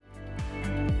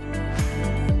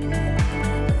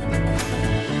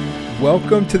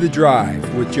Welcome to The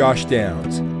Drive with Josh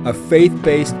Downs, a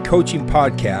faith-based coaching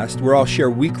podcast where I'll share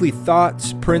weekly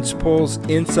thoughts, principles,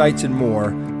 insights, and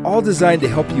more, all designed to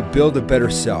help you build a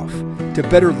better self, to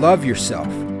better love yourself,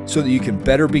 so that you can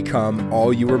better become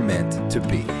all you were meant to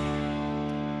be.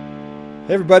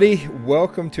 Hey everybody,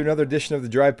 welcome to another edition of The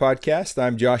Drive podcast.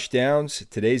 I'm Josh Downs.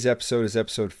 Today's episode is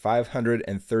episode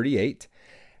 538,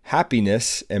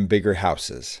 Happiness and Bigger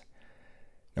Houses.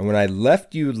 And when I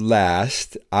left you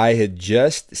last, I had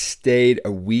just stayed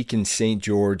a week in St.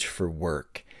 George for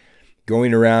work,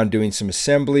 going around doing some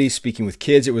assembly, speaking with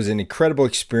kids. It was an incredible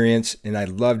experience, and I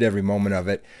loved every moment of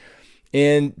it.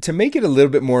 And to make it a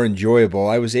little bit more enjoyable,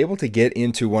 I was able to get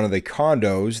into one of the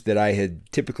condos that I had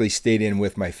typically stayed in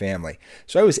with my family.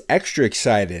 So I was extra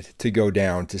excited to go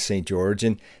down to St. George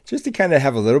and just to kind of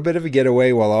have a little bit of a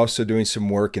getaway while also doing some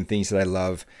work and things that I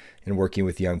love and working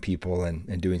with young people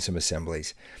and doing some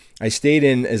assemblies. I stayed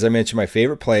in, as I mentioned, my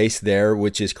favorite place there,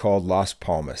 which is called Las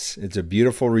Palmas. It's a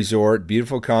beautiful resort,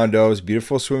 beautiful condos,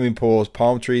 beautiful swimming pools,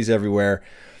 palm trees everywhere,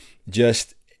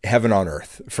 just heaven on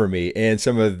earth for me. And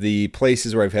some of the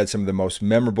places where I've had some of the most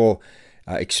memorable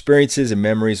experiences and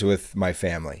memories with my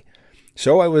family.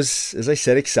 So I was, as I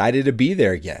said, excited to be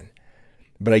there again.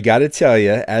 But I got to tell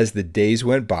you, as the days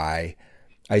went by,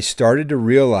 I started to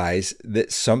realize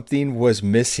that something was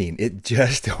missing. It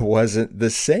just wasn't the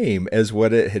same as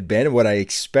what it had been and what I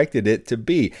expected it to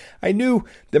be. I knew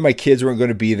that my kids weren't going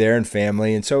to be there and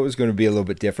family, and so it was going to be a little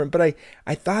bit different, but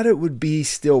I thought it would be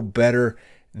still better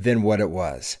than what it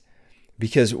was.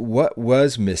 Because what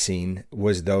was missing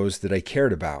was those that I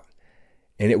cared about.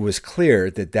 And it was clear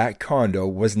that that condo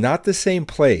was not the same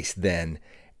place then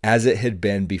as it had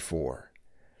been before.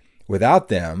 Without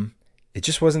them, it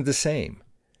just wasn't the same.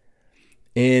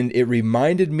 And it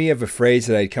reminded me of a phrase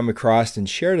that I'd come across and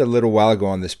shared a little while ago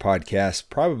on this podcast,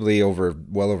 probably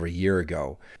well over a year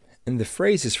ago. And the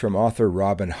phrase is from author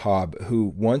Robin Hobb, who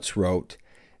once wrote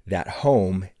that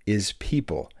home is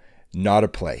people, not a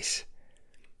place.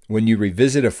 When you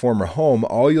revisit a former home,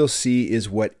 all you'll see is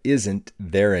what isn't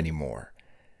there anymore.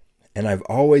 And I've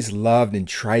always loved and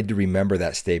tried to remember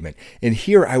that statement. And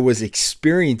here I was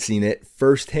experiencing it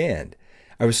firsthand.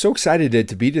 I was so excited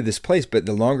to be to this place, but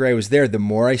the longer I was there, the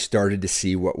more I started to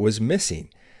see what was missing.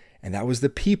 And that was the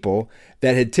people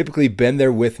that had typically been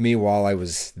there with me while I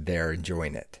was there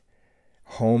enjoying it.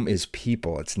 Home is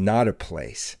people. It's not a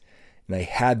place. And I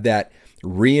had that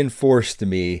reinforced to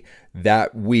me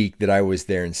that week that I was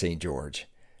there in St. George.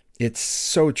 It's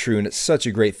so true, and it's such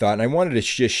a great thought. And I wanted to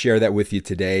just share that with you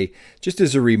today, just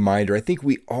as a reminder. I think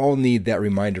we all need that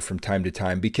reminder from time to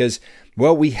time because,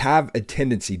 well, we have a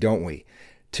tendency, don't we,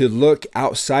 to look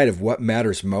outside of what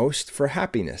matters most for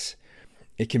happiness.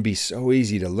 It can be so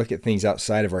easy to look at things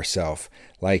outside of ourselves,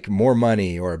 like more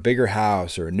money or a bigger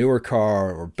house or a newer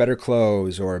car or better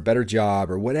clothes or a better job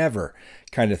or whatever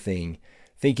kind of thing,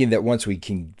 thinking that once we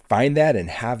can find that and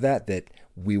have that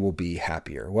we will be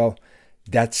happier. Well,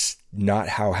 that's not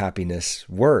how happiness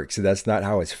works. That's not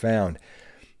how it's found.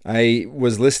 I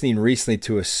was listening recently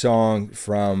to a song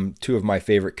from two of my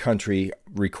favorite country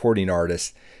recording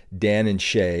artists. Dan and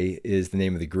Shay is the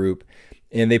name of the group,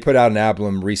 and they put out an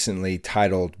album recently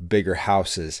titled Bigger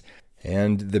Houses,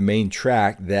 and the main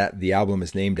track that the album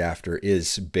is named after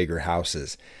is Bigger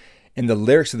Houses. And the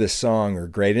lyrics of this song are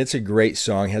great, and it's a great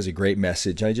song, has a great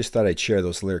message, and I just thought I'd share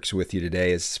those lyrics with you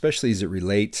today, especially as it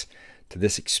relates to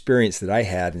this experience that I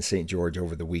had in St. George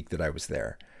over the week that I was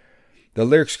there. The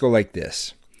lyrics go like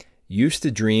this: used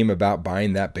to dream about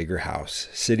buying that bigger house,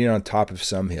 sitting on top of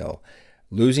some hill,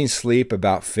 losing sleep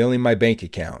about filling my bank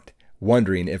account,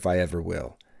 wondering if I ever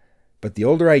will. But the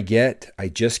older I get, I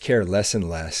just care less and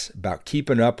less about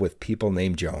keeping up with people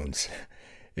named Jones.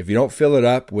 If you don't fill it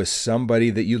up with somebody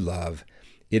that you love,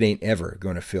 it ain't ever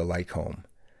going to feel like home.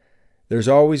 There's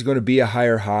always going to be a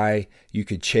higher high you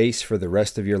could chase for the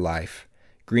rest of your life.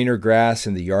 Greener grass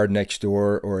in the yard next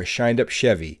door or a shined up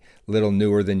Chevy, little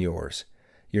newer than yours.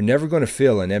 You're never going to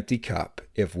fill an empty cup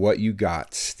if what you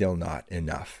got's still not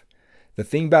enough. The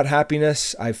thing about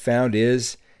happiness I've found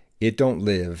is it don't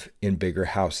live in bigger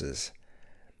houses.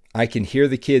 I can hear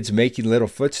the kids making little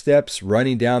footsteps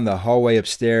running down the hallway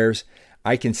upstairs.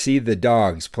 I can see the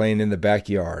dogs playing in the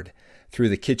backyard through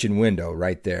the kitchen window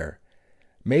right there.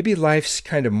 Maybe life's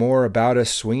kind of more about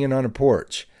us swinging on a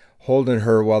porch, holding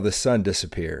her while the sun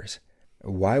disappears.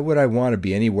 Why would I want to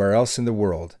be anywhere else in the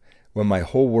world when my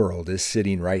whole world is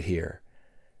sitting right here?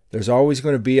 There's always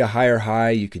going to be a higher high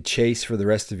you could chase for the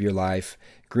rest of your life,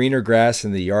 greener grass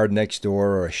in the yard next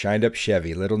door or a shined-up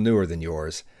Chevy, little newer than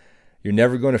yours. You're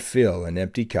never going to fill an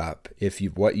empty cup if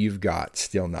what you've got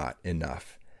still not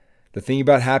enough. The thing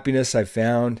about happiness I've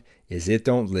found is it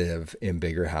don't live in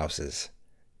bigger houses.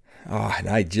 Oh, and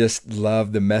I just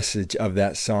love the message of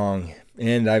that song,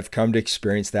 and I've come to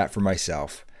experience that for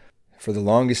myself. For the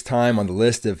longest time on the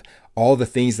list of all the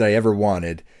things that I ever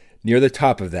wanted, near the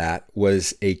top of that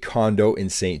was a condo in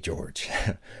St. George.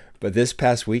 But this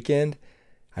past weekend,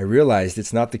 I realized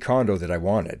it's not the condo that I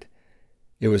wanted.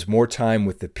 It was more time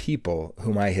with the people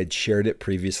whom I had shared it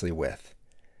previously with.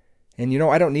 And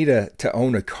I don't need to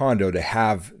own a condo to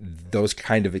have those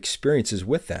kind of experiences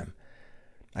with them.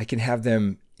 I can have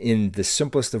them in the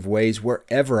simplest of ways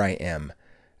wherever I am,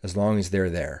 as long as they're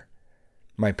there.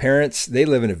 My parents, they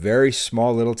live in a very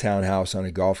small little townhouse on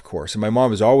a golf course, and my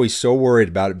mom is always so worried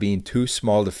about it being too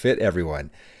small to fit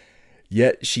everyone.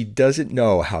 Yet she doesn't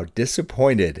know how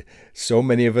disappointed so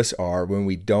many of us are when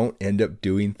we don't end up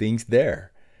doing things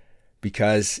there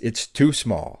because it's too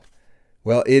small.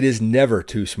 Well, it is never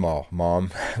too small, Mom,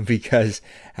 because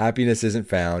happiness isn't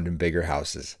found in bigger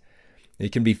houses.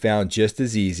 It can be found just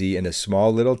as easy in a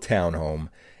small little townhome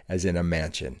as in a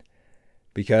mansion,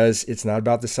 because it's not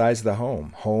about the size of the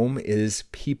home. Home is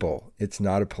people. It's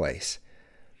not a place.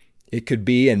 It could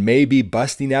be and may be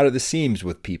busting out at the seams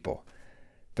with people.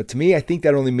 But to me, I think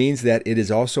that only means that it is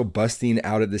also busting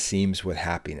out at the seams with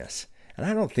happiness. And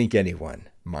I don't think anyone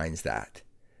minds that.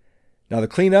 Now, the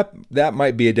cleanup, that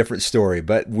might be a different story,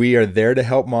 but we are there to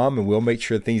help Mom, and we'll make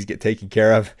sure things get taken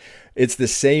care of. It's the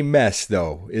same mess,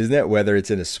 though, isn't it? Whether it's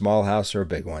in a small house or a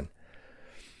big one.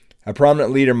 A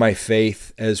prominent leader in my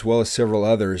faith, as well as several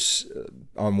others,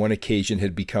 on one occasion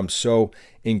had become so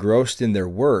engrossed in their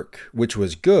work, which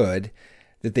was good,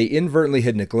 that they inadvertently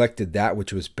had neglected that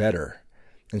which was better.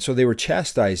 And so they were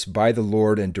chastised by the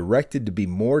Lord and directed to be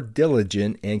more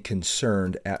diligent and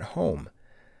concerned at home,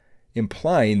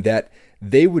 implying that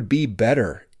they would be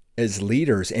better as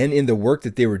leaders and in the work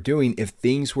that they were doing if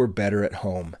things were better at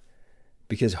home.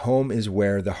 Because home is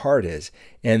where the heart is,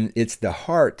 and it's the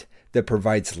heart that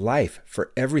provides life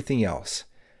for everything else.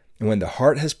 And when the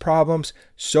heart has problems,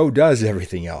 so does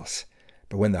everything else.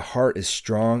 But when the heart is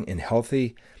strong and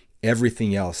healthy,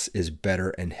 everything else is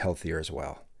better and healthier as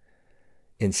well.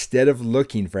 Instead of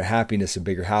looking for happiness in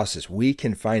bigger houses, we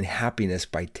can find happiness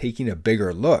by taking a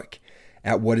bigger look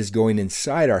at what is going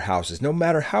inside our houses, no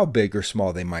matter how big or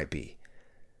small they might be.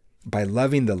 By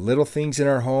loving the little things in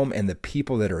our home and the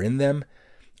people that are in them,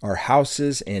 our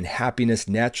houses and happiness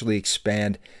naturally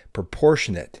expand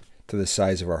proportionate to the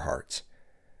size of our hearts.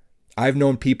 I've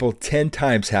known people 10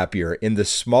 times happier in the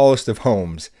smallest of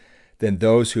homes than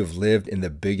those who have lived in the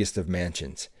biggest of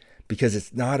mansions, because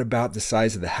it's not about the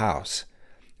size of the house,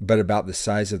 but about the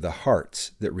size of the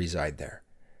hearts that reside there.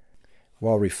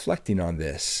 While reflecting on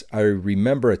this, I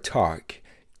remember a talk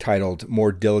titled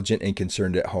More Diligent and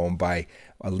Concerned at Home by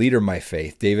a leader of my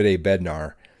faith, David A.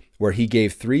 Bednar, where he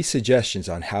gave 3 suggestions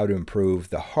on how to improve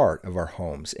the heart of our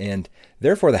homes and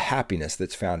therefore the happiness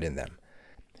that's found in them.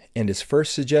 And his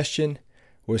first suggestion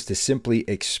was to simply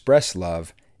express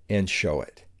love and show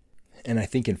it. And I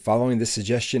think in following this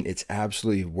suggestion, it's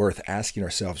absolutely worth asking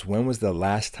ourselves, when was the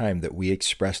last time that we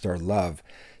expressed our love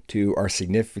to our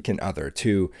significant other,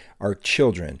 to our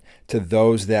children, to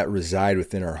those that reside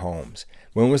within our homes?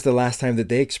 When was the last time that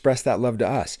they expressed that love to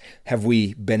us? Have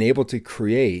we been able to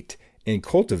create and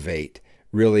cultivate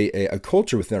really a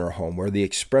culture within our home where the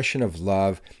expression of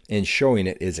love and showing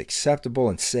it is acceptable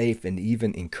and safe and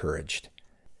even encouraged?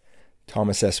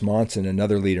 Thomas S. Monson,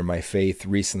 another leader in my faith,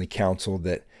 recently counseled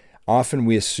that often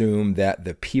we assume that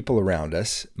the people around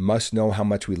us must know how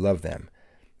much we love them,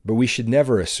 but we should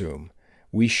never assume.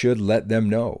 We should let them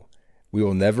know. We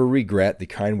will never regret the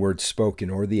kind words spoken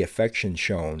or the affection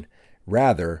shown.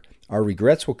 Rather, our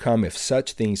regrets will come if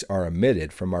such things are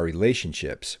omitted from our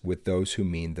relationships with those who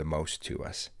mean the most to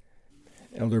us.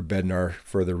 Elder Bednar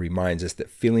further reminds us that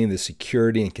feeling the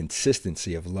security and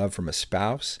consistency of love from a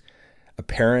spouse, a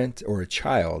parent, or a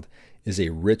child is a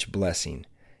rich blessing,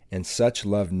 and such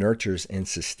love nurtures and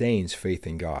sustains faith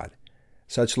in God.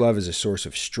 Such love is a source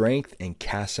of strength and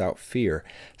casts out fear.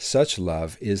 Such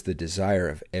love is the desire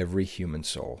of every human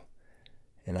soul.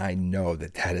 And I know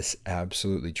that that is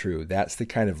absolutely true. That's the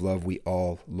kind of love we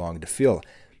all long to feel.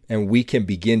 And we can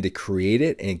begin to create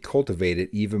it and cultivate it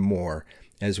even more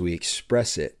as we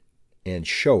express it and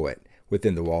show it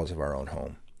within the walls of our own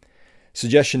home.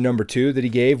 Suggestion number 2 that he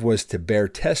gave was to bear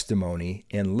testimony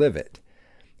and live it.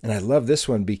 And I love this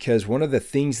one because one of the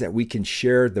things that we can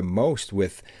share the most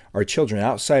with our children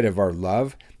outside of our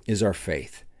love is our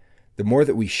faith. The more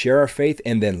that we share our faith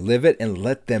and then live it and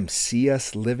let them see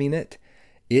us living it,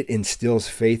 it instills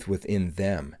faith within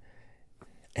them.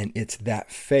 And it's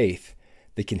that faith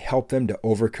that can help them to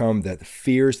overcome the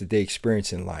fears that they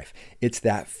experience in life. It's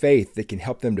that faith that can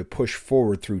help them to push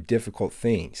forward through difficult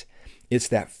things. It's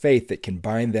that faith that can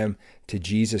bind them to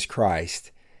Jesus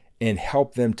Christ and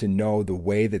help them to know the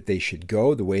way that they should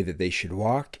go, the way that they should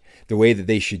walk, the way that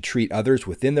they should treat others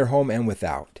within their home and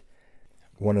without.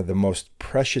 One of the most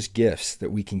precious gifts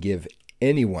that we can give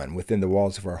anyone within the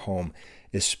walls of our home,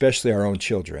 especially our own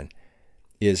children,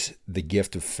 is the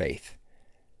gift of faith.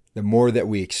 The more that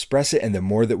we express it and the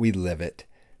more that we live it,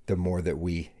 the more that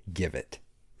we give it.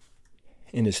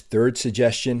 And his third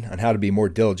suggestion on how to be more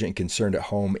diligent and concerned at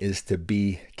home is to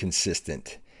be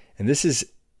consistent. And this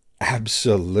is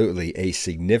absolutely a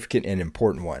significant and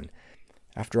important one.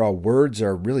 After all, words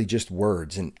are really just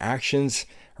words, and actions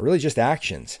are really just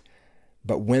actions.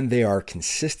 But when they are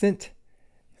consistent,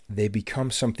 they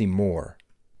become something more.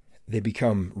 They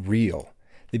become real.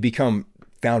 They become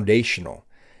foundational.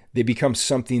 They become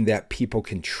something that people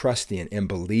can trust in and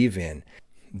believe in.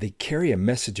 They carry a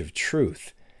message of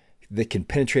truth that can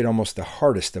penetrate almost the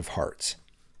hardest of hearts.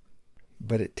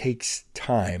 But it takes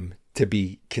time to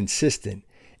be consistent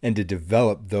and to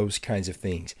develop those kinds of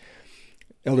things.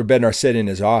 Elder Bednar said in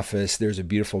his office, there's a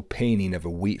beautiful painting of a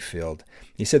wheat field.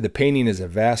 He said the painting is a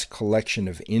vast collection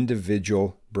of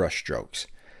individual brushstrokes,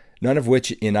 none of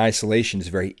which in isolation is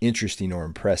very interesting or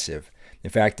impressive.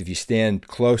 In fact, if you stand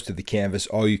close to the canvas,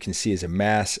 all you can see is a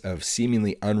mass of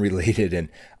seemingly unrelated and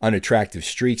unattractive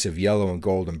streaks of yellow and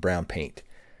gold and brown paint.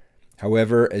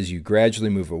 However, as you gradually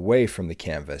move away from the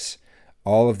canvas,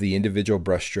 all of the individual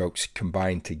brushstrokes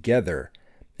combine together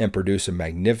and produce a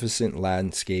magnificent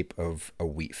landscape of a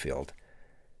wheat field.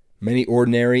 Many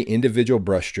ordinary individual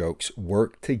brushstrokes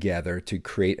work together to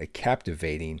create a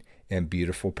captivating and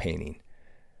beautiful painting.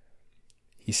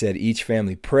 He said each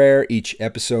family prayer, each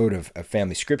episode of a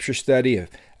family scripture study,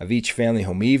 of each family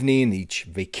home evening, each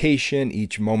vacation,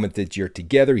 each moment that you're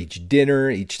together, each dinner,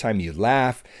 each time you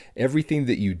laugh, everything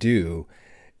that you do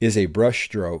is a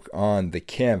brushstroke on the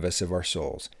canvas of our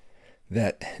souls.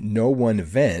 That no one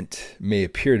event may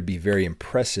appear to be very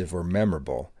impressive or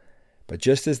memorable, but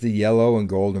just as the yellow and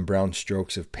gold and brown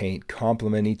strokes of paint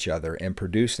complement each other and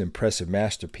produce an impressive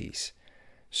masterpiece,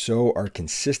 so our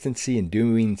consistency in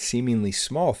doing seemingly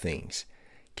small things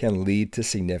can lead to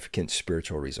significant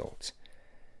spiritual results.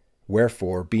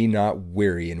 Wherefore, be not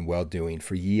weary in well-doing,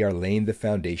 for ye are laying the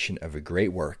foundation of a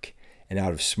great work, and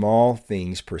out of small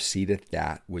things proceedeth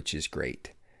that which is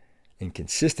great. And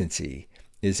consistency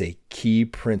is a key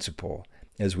principle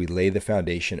as we lay the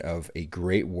foundation of a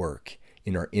great work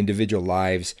in our individual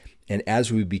lives and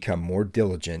as we become more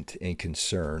diligent and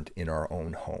concerned in our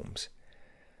own homes.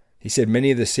 He said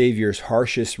many of the Savior's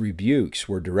harshest rebukes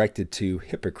were directed to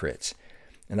hypocrites,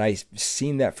 and I've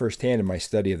seen that firsthand in my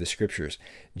study of the Scriptures.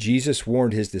 Jesus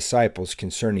warned his disciples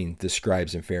concerning the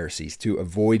scribes and Pharisees to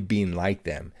avoid being like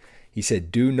them. He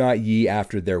said, "Do not ye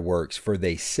after their works, for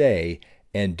they say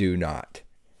and do not."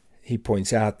 He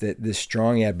points out that this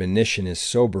strong admonition is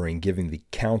sobering, giving the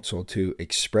counsel to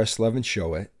express love and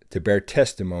show it, to bear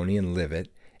testimony and live it,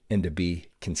 and to be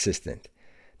consistent.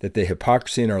 That the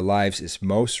hypocrisy in our lives is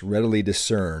most readily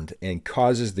discerned and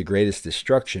causes the greatest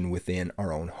destruction within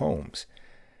our own homes.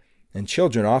 And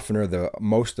children often are the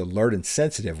most alert and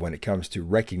sensitive when it comes to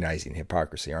recognizing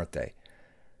hypocrisy, aren't they?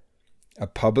 A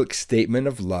public statement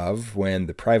of love when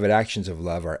the private actions of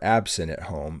love are absent at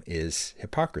home is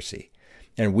hypocrisy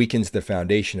and weakens the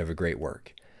foundation of a great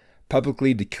work.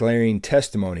 Publicly declaring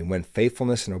testimony when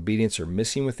faithfulness and obedience are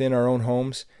missing within our own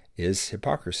homes is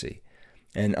hypocrisy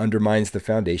and undermines the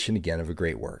foundation again of a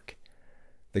great work.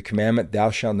 The commandment, "Thou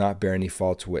shalt not bear any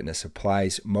false witness,"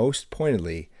 applies most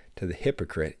pointedly to the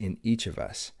hypocrite in each of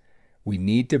us. We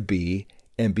need to be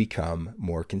and become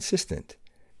more consistent.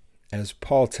 As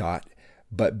Paul taught,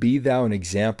 "But be thou an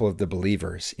example of the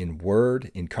believers in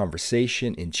word, in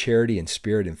conversation, in charity, in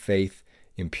spirit, in faith,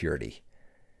 in purity."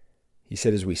 He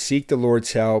said, as we seek the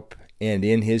Lord's help and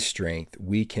in his strength,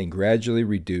 we can gradually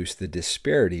reduce the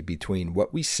disparity between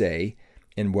what we say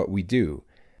and what we do,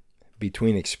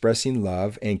 between expressing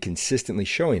love and consistently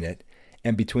showing it,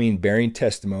 and between bearing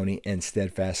testimony and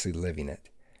steadfastly living it.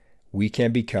 We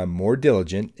can become more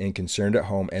diligent and concerned at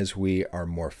home as we are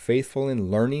more faithful in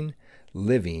learning,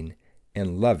 living,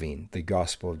 and loving the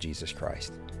gospel of Jesus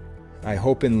Christ. I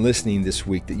hope in listening this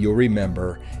week that you'll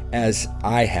remember, as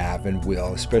I have and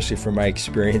will, especially from my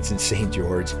experience in St.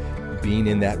 George, being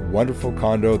in that wonderful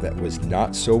condo that was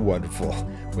not so wonderful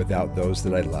without those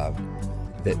that I love,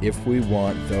 that if we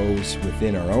want those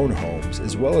within our own homes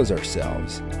as well as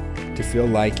ourselves to feel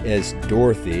like, as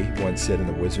Dorothy once said in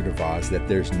The Wizard of Oz, that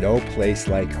there's no place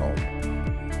like home,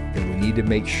 then we need to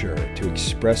make sure to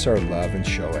express our love and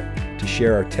show it to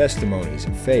share our testimonies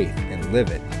of faith and live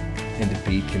it, and to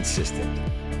be consistent.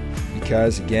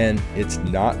 Because, again, it's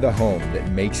not the home that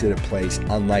makes it a place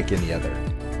unlike any other,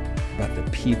 but the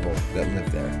people that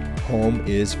live there. Home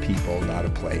is people, not a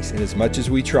place. And as much as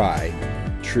we try,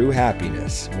 true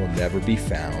happiness will never be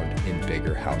found in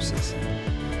bigger houses.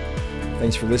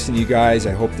 Thanks for listening, you guys.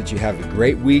 I hope that you have a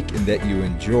great week and that you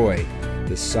enjoy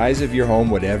the size of your home,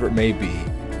 whatever it may be,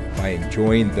 by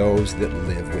enjoying those that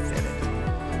live within it.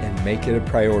 And make it a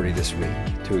priority this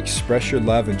week to express your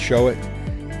love and show it,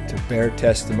 to bear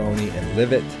testimony and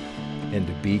live it, and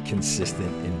to be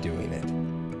consistent in doing it.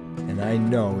 And I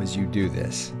know as you do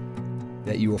this,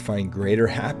 that you will find greater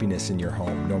happiness in your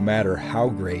home, no matter how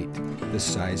great the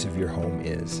size of your home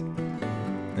is.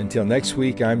 Until next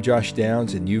week, I'm Josh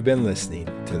Downs, and you've been listening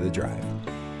to The Drive.